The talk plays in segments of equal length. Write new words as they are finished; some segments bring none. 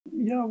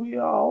Yeah, we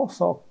are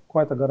also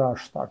quite a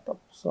garage startup.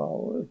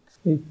 So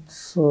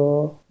it's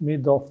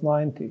mid of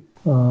 90,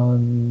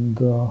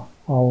 and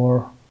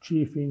our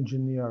chief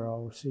engineer,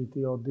 our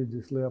CTO, did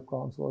this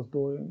accounts, was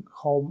doing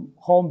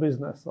home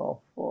business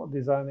of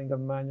designing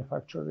and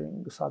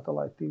manufacturing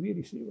satellite TV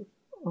receivers.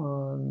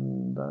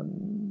 And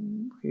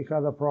then he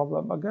had a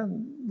problem. Again,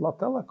 La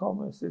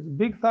Telecom it's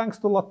big thanks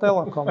to La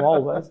Telecom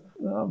always,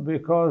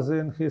 because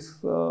in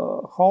his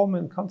home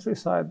in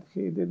countryside,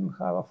 he didn't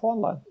have a phone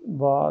line.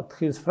 But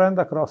his friend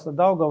across the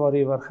Daugava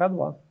River had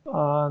one,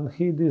 and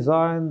he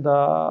designed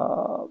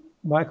a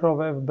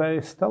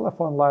microwave-based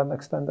telephone line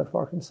extender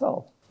for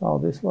himself. So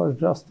this was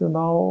just,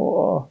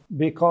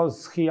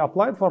 because he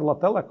applied for La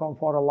Telecom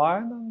for a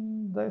line, and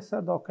they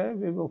said, okay,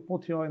 we will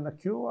put you in a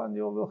queue and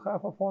you will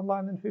have a phone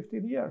line in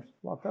 15 years.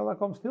 La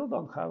Telecom still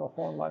don't have a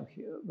phone line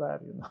there,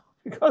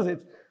 because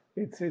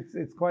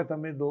it's quite a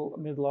middle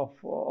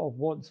of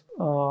woods.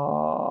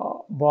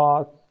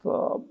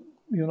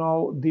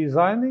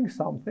 Designing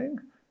something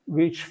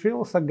which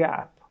fills a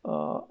gap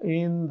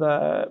in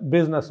the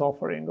business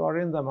offering or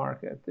in the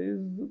market is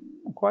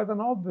quite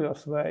an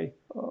obvious way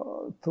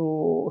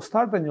to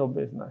start a new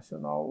business,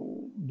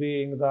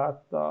 being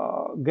that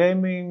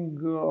gaming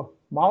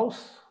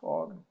mouse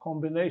or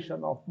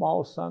combination of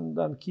mouse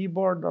and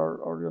keyboard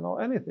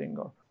or anything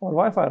or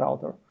Wi-Fi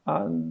router.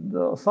 And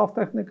SAF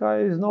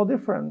Tehnika is no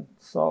different.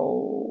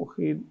 So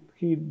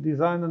he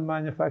designed and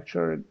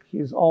manufactured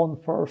his own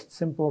first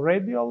simple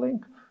radio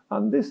link.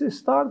 And this is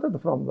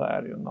started from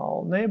there,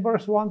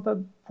 Neighbors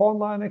wanted phone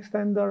line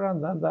extender,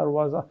 and then there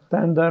was a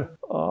tender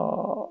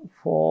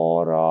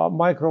for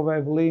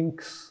microwave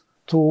links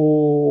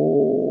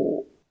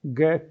to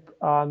get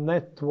a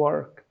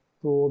network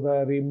to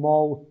the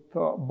remote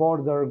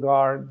border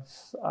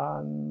guards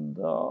and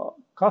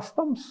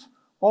customs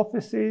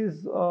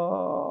offices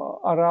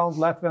around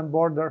Latvian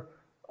border.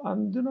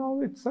 And,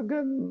 it's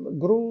again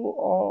grew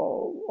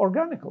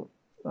organically.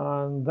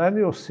 And then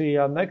you see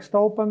a next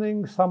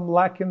opening, some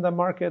lack in the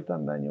market,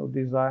 and then you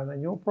design a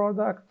new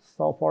product.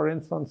 So, for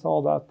instance,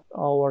 all that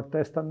our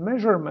test and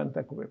measurement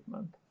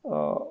equipment,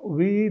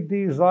 we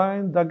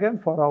designed again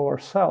for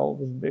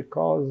ourselves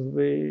because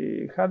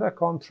we had a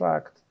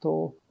contract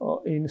to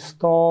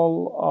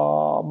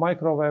install a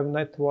microwave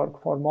network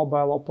for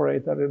mobile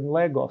operator in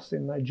Lagos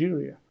in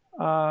Nigeria.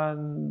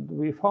 And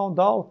we found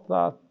out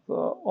that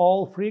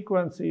all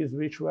frequencies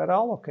which were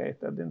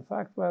allocated, in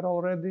fact, were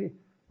already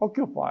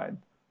occupied,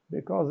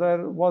 because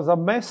there was a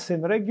mess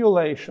in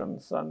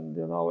regulations, and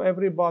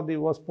everybody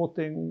was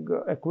putting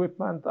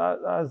equipment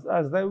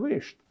as they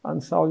wished.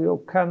 And so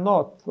you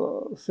cannot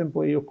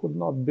you could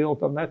not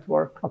build a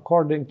network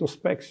according to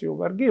specs you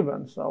were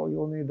given. So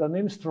you need an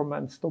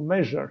instrument to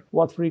measure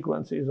what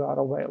frequencies are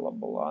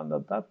available. And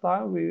at that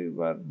time we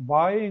were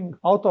buying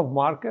out of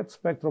market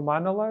spectrum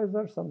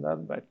analyzers, and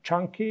then they're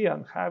chunky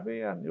and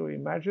heavy. And you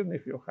imagine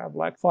if you have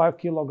like 5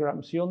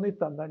 kilograms unit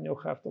and then you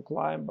have to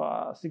climb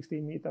a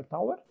 60-meter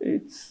tower,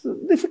 it's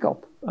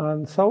difficult.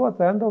 And so at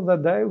the end of the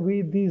day,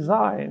 we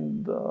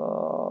designed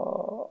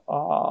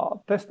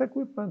test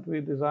equipment.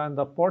 We designed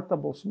a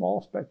portable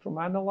small spectrum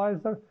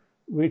analyzer,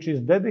 which is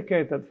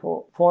dedicated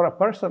for a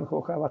person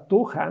who have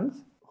 2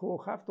 hands, who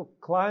have to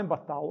climb a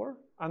tower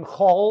and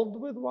hold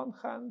with 1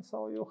 hand.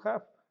 So you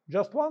have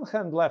just 1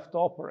 hand left to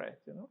operate.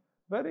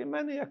 Very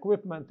many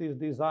equipment is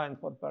designed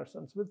for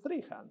persons with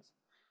 3 hands.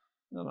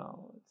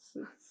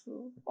 It's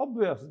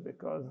obvious,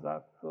 because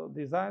that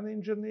design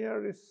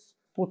engineer is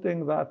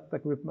putting that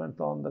equipment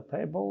on the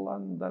table,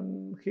 and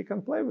then he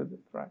can play with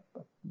it, right?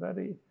 But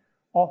very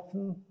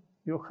often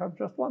you have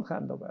just 1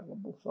 hand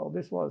available. So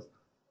this was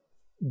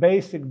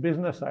basic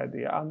business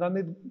idea, and then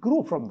it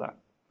grew from that.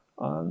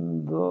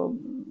 And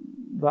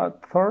that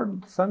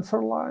third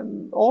sensor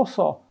line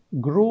also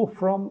grew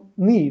from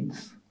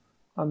needs.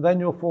 And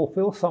then you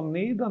fulfill some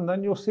need, and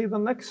then you see the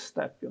next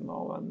step, and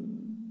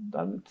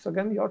then it's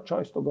again your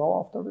choice to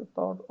go after it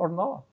or not.